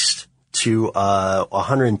decreased to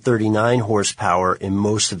 139 horsepower in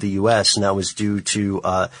most of the U.S., and that was due to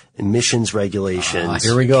emissions regulations,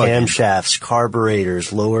 here we go camshafts,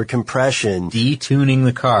 carburetors, lower compression. Detuning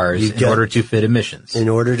the cars in order to fit emissions. In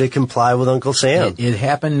order to comply with Uncle Sam. It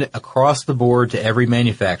happened across the board to every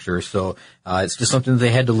manufacturer, so it's just something that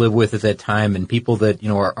they had to live with at that time, and people that,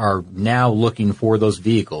 are now looking for those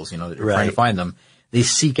vehicles, that are trying to find them, they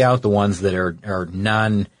seek out the ones that are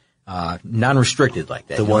non-restricted like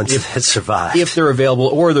that. The ones that survive. If they're available,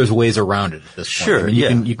 or there's ways around it at this point. Sure, I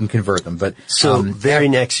mean, you can convert them. But so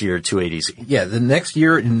next year, 280Z. Yeah, the next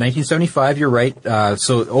year in 1975, you're right.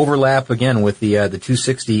 So overlap again with the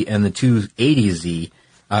 260 and the 280Z,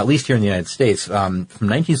 at least here in the United States. From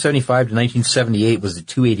 1975 to 1978 was the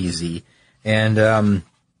 280Z, and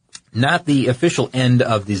not the official end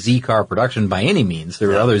of the Z car production by any means. There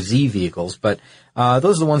were other Z vehicles, but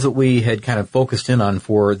those are the ones that we had kind of focused in on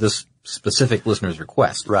for this specific listener's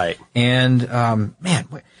request. Right. And, man,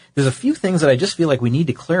 there's a few things that I just feel like we need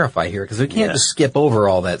to clarify here, because we can't just skip over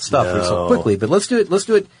all that stuff so quickly. But let's do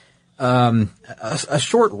it, a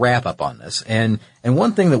short wrap up on this. And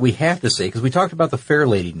one thing that we have to say, because we talked about the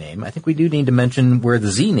Fairlady name, I think we do need to mention where the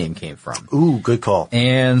Z name came from. Ooh, good call.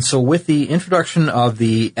 And so with the introduction of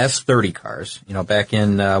the S30 cars, back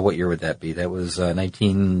in, what year would that be? That was,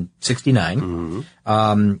 1969.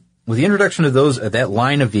 Mm-hmm. With the introduction of that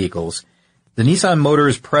line of vehicles, the Nissan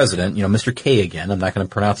Motors president, Mr. K again, I'm not going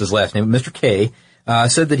to pronounce his last name, but Mr. K,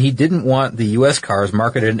 said that he didn't want the U.S. cars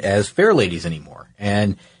marketed as Fairladies anymore.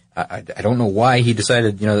 And I don't know why he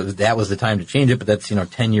decided, that was the time to change it, but that's,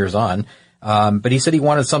 10 years on. But he said he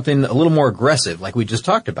wanted something a little more aggressive, like we just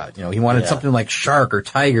talked about. He wanted something like Shark or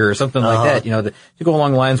Tiger or something like that, to go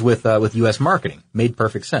along lines with U.S. marketing. Made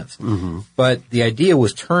perfect sense. Mm-hmm. But the idea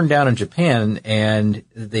was turned down in Japan, and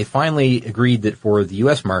they finally agreed that for the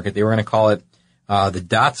U.S. market, they were going to call it, the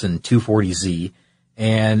Datsun 240Z.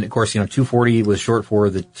 And of course, 240 was short for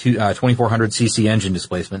the 2400cc engine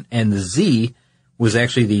displacement, and the Z was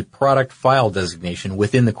actually the product file designation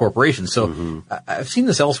within the corporation. So I've seen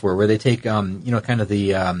this elsewhere where they take, kind of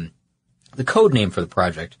the code name for the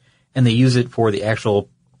project and they use it for the actual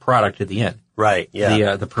product at the end. Right.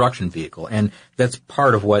 Yeah. The production vehicle. And that's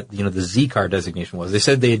part of what, the Z car designation was. They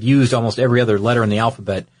said they had used almost every other letter in the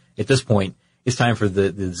alphabet at this point. It's time for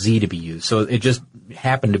the Z to be used. So it just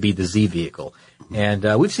happened to be the Z vehicle. And,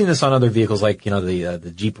 we've seen this on other vehicles like,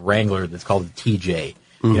 the Jeep Wrangler that's called the TJ.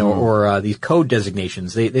 Or these code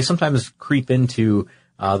designations, they sometimes creep into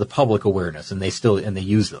the public awareness, and they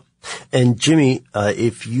use them. And Jimmy,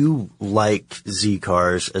 if you like Z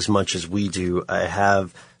cars as much as we do, I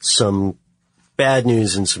have some bad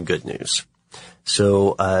news and some good news.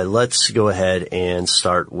 So let's go ahead and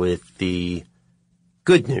start with the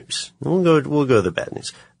good news. We'll go to the bad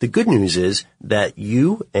news. The good news is that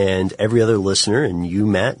you and every other listener, and you,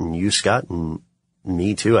 Matt, and you, Scott, and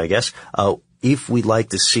me too, I guess, if we'd like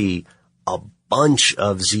to see a bunch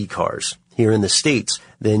of Z cars here in the States,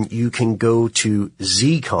 then you can go to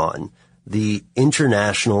ZCon, the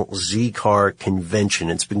International Z Car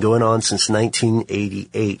Convention. It's been going on since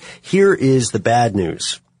 1988. Here is the bad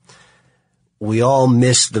news. We all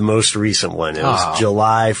missed the most recent one. It was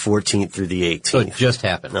July 14th through the 18th. So it just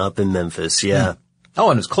happened. Up in Memphis, yeah.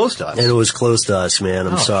 Oh, and it was close to us. And it was close to us, man.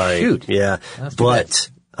 I'm sorry. Shoot. Yeah.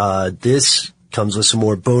 But this comes with some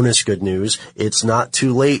more bonus good news. It's not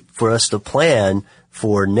too late for us to plan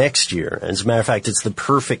for next year. As a matter of fact, it's the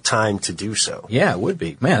perfect time to do so. Yeah, it would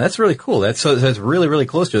be. Man, that's really cool. That's really, really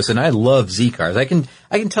close to us. And I love Z cars. I can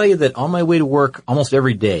tell you that on my way to work almost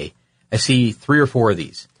every day, I see 3 or 4 of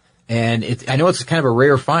these. And I know it's kind of a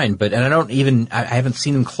rare find, I haven't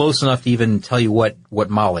seen them close enough to even tell you what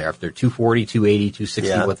model they are. If they're 240, 280,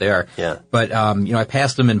 260, what they are. Yeah. But, I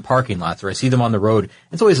pass them in parking lots or I see them on the road.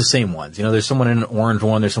 It's always the same ones. There's someone in an orange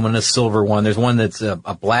one, there's someone in a silver one, there's one that's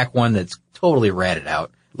a black one that's totally ratted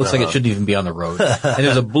out. Looks like it shouldn't even be on the road. And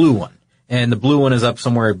there's a blue one. And the blue one is up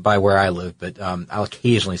somewhere by where I live, but, I'll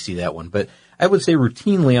occasionally see that one. But I would say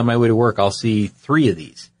routinely on my way to work, I'll see 3 of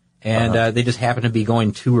these. And they just happen to be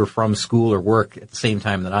going to or from school or work at the same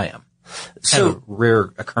time that I am. Kind of a rare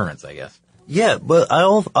occurrence, I guess. Yeah, but I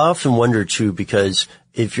often wonder too, because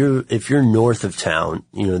if you're north of town,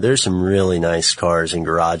 there's some really nice cars and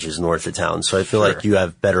garages north of town. So I feel like you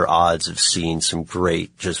have better odds of seeing some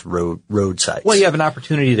great just road sites. Well, you have an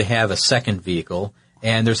opportunity to have a second vehicle,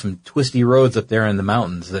 and there's some twisty roads up there in the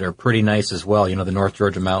mountains that are pretty nice as well. The North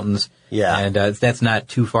Georgia mountains. Yeah. And that's not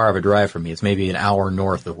too far of a drive from me. It's maybe an hour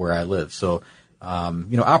north of where I live. So,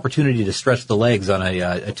 opportunity to stretch the legs on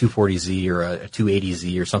a 240Z or a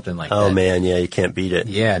 280Z or something like that. Oh man, yeah, you can't beat it.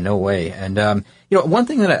 Yeah, no way. And, one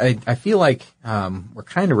thing that I feel like, we're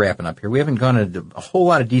kind of wrapping up here. We haven't gone into a whole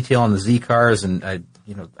lot of detail on the Z cars, and I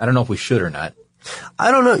don't know if we should or not. I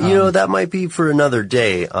don't know. That might be for another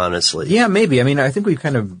day, honestly. Yeah, maybe. I think we've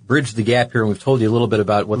kind of bridged the gap here, and we've told you a little bit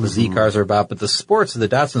about what the Z cars are about, but the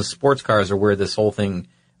Datsun sports cars are where this whole thing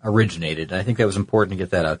originated. I think that was important to get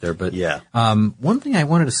that out there. But yeah, one thing I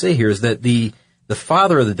wanted to say here is that the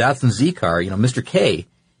father of the Datsun Z car, Mr. K,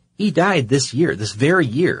 He died this year, this very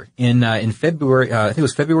year, in February, I think it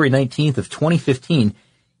was February 19th of 2015.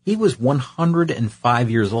 He was 105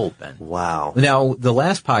 years old, Ben. Wow. Now, the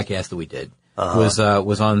last podcast that we did was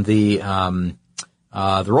on the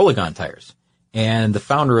Rolligon tires. And the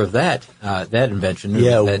founder of that invention,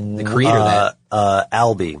 the creator of that.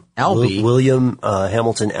 Albee. William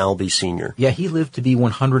Hamilton Albee Sr. Yeah, he lived to be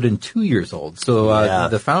 102 years old. So,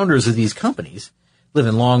 the founders of these companies live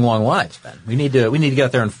in long, long lives, Ben. We need to get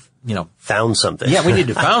out there and, found something. Yeah, we need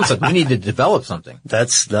to found something. We need to develop something.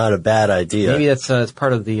 That's not a bad idea. Maybe that's it's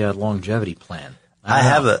part of the longevity plan. I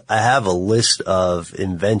have a list of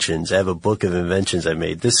inventions. I have a book of inventions I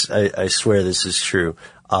made. I swear this is true.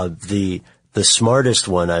 The smartest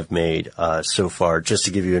one I've made so far, just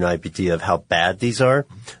to give you an idea of how bad these are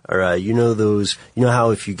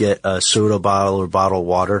how if you get a soda bottle or bottled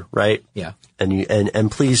water, right? Yeah.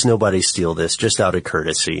 And please nobody steal this, just out of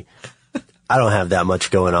courtesy. I don't have that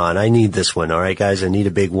much going on. I need this one, all right, guys? I need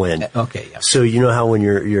a big win. Okay, yeah. So you know how when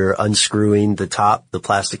you're unscrewing the top, the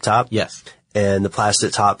plastic top? Yes. And the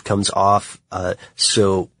plastic top comes off,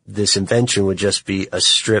 so this invention would just be a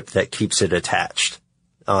strip that keeps it attached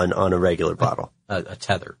on a regular bottle. A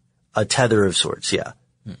tether. A tether of sorts, yeah.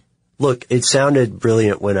 Look, it sounded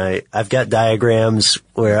brilliant when I've got diagrams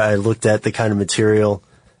where I looked at the kind of material.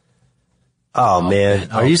 Oh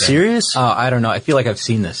man. Are you serious? I don't know. I feel like I've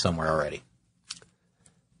seen this somewhere already.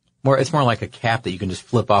 It's more like a cap that you can just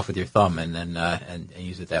flip off with your thumb and then, and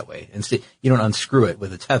use it that way. And you don't unscrew it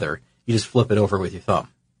with a tether. You just flip it over with your thumb.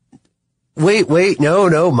 Wait,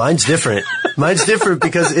 no, mine's different. Mine's different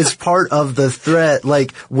because it's part of the thread.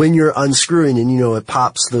 Like when you're unscrewing and it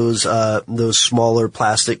pops those smaller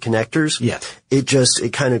plastic connectors. Yeah.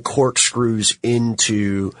 It kind of corkscrews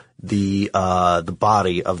into the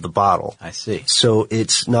body of the bottle. I see. So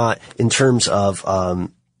it's not in terms of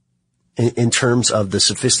the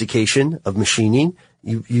sophistication of machining.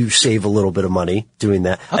 You save a little bit of money doing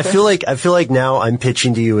that. Okay. I feel like now I'm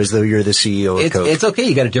pitching to you as though you're the CEO of Coke. It's okay.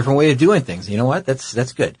 You got a different way of doing things. You know what?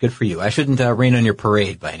 That's good. Good for you. I shouldn't rain on your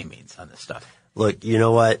parade by any means on this stuff. Look, you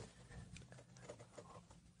know what?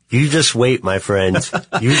 You just wait, my friend.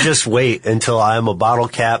 You just wait until I'm a bottle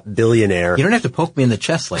cap billionaire. You don't have to poke me in the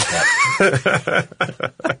chest like that.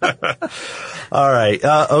 All right.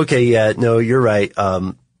 Okay. Yeah. No, you're right.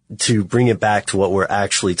 To bring it back to what we're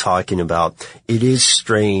actually talking about, it is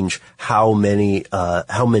strange how many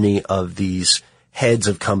of these heads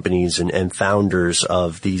of companies and founders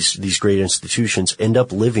of these great institutions end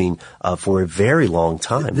up living, for a very long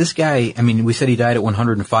time. This guy, I mean, we said he died at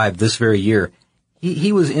 105 this very year.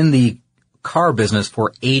 He was in the car business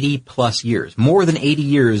for 80 plus years, more than 80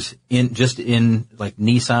 years in like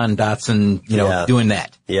Nissan, Datsun, doing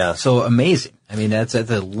that. Yeah. So amazing. I mean, that's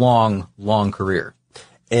a long, long career.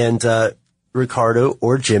 And, Ricardo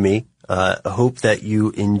or Jimmy, hope that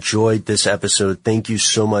you enjoyed this episode. Thank you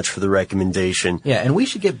so much for the recommendation. Yeah, and we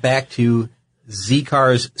should get back to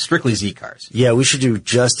Z-Cars, strictly Z-Cars. Yeah, we should do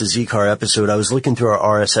just a Z-Car episode. I was looking through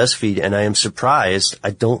our RSS feed and I am surprised.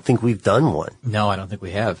 I don't think we've done one. No, I don't think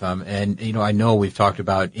we have. And I know we've talked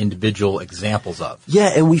about individual examples of.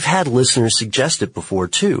 Yeah, and we've had listeners suggest it before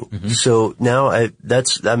too. Mm-hmm. So now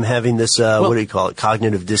I'm having this, what do you call it?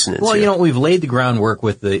 Cognitive dissonance. Well, here. We've laid the groundwork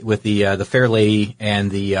with the Fairlady and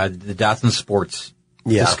the Datsun Sports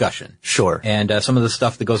discussion. Sure. And some of the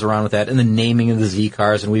stuff that goes around with that and the naming of the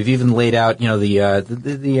Z-Cars. And we've even laid out,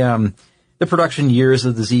 the production years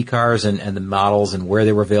of the Z-Cars and the models and where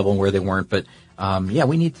they were available and where they weren't. But,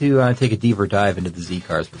 we need to take a deeper dive into the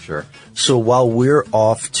Z-Cars for sure. So while we're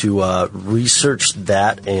off to research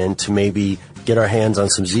that and to maybe get our hands on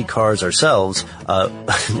some Z-Cars ourselves,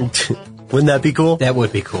 wouldn't that be cool? That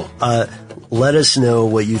would be cool. Let us know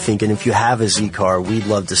what you think, and if you have a Z-Car, we'd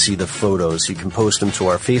love to see the photos. You can post them to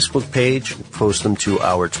our Facebook page, post them to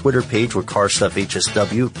our Twitter page, we're Car Stuff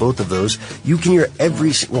HSW, both of those. You can hear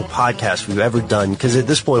every single podcast we've ever done, because at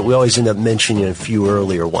this point we always end up mentioning a few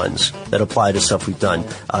earlier ones that apply to stuff we've done.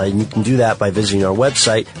 And you can do that by visiting our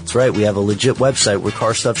website. That's right, we have a legit website, we're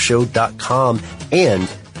CarStuffShow.com,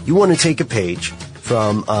 and you want to take a page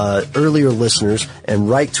from earlier listeners and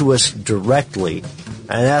write to us directly.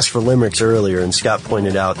 I asked for limericks earlier, and Scott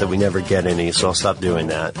pointed out that we never get any, so I'll stop doing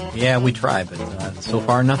that. Yeah, we try, but so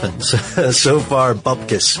far nothing. So far,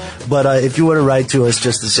 bupkis. But if you want to write to us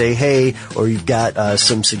just to say hey, or you've got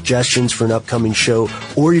some suggestions for an upcoming show,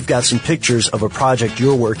 or you've got some pictures of a project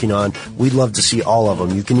you're working on, we'd love to see all of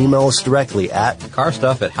them. You can email us directly at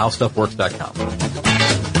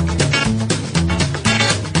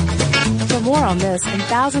carstuff@howstuffworks.com. For more on this and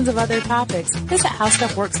thousands of other topics, visit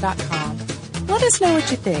howstuffworks.com. Let us know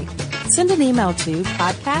what you think. Send an email to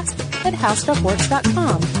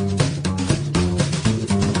podcast@howstuffworks.com.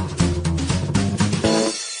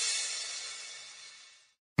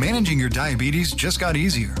 Managing your diabetes just got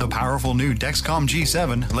easier. The powerful new Dexcom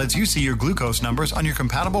G7 lets you see your glucose numbers on your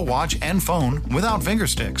compatible watch and phone without finger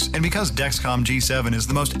sticks. And because Dexcom G7 is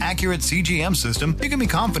the most accurate CGM system, you can be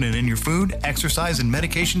confident in your food, exercise, and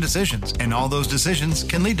medication decisions. And all those decisions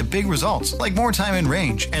can lead to big results, like more time in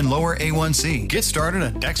range and lower A1C. Get started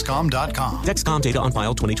at Dexcom.com. Dexcom data on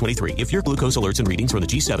file 2023. If your glucose alerts and readings from the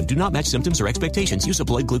G7 do not match symptoms or expectations, use a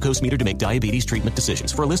blood glucose meter to make diabetes treatment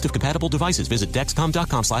decisions. For a list of compatible devices, visit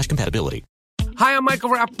Dexcom.com/compatibility. Hi, I'm Michael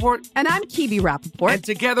Rappaport. And I'm Kibi Rappaport. And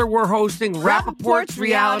together we're hosting Rappaport's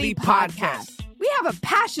Reality Podcast. We have a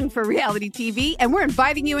passion for reality TV, and we're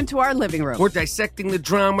inviting you into our living room. We're dissecting the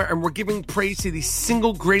drama, and we're giving praise to the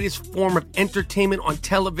single greatest form of entertainment on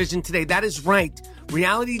television today. That is right.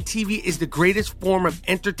 Reality TV is the greatest form of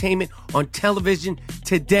entertainment on television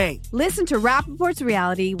today. Listen to Rappaport's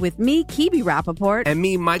Reality with me, Kibi Rappaport. And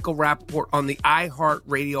me, Michael Rappaport, on the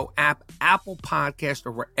iHeartRadio app, Apple Podcast,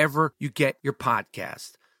 or wherever you get your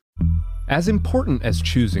podcast. As important as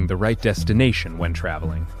choosing the right destination when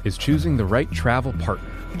traveling is choosing the right travel partner.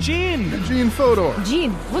 Gene Fodor.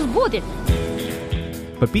 Gene, was good.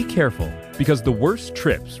 But be careful, because the worst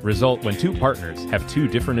trips result when two partners have two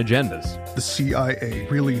different agendas. The CIA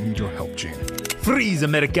really need your help, Gene. Freeze,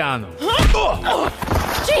 Americano.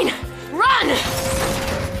 Gene, run!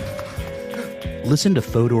 Listen to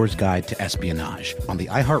Fodor's Guide to Espionage on the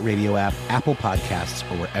iHeartRadio app, Apple Podcasts,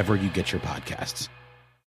 or wherever you get your podcasts.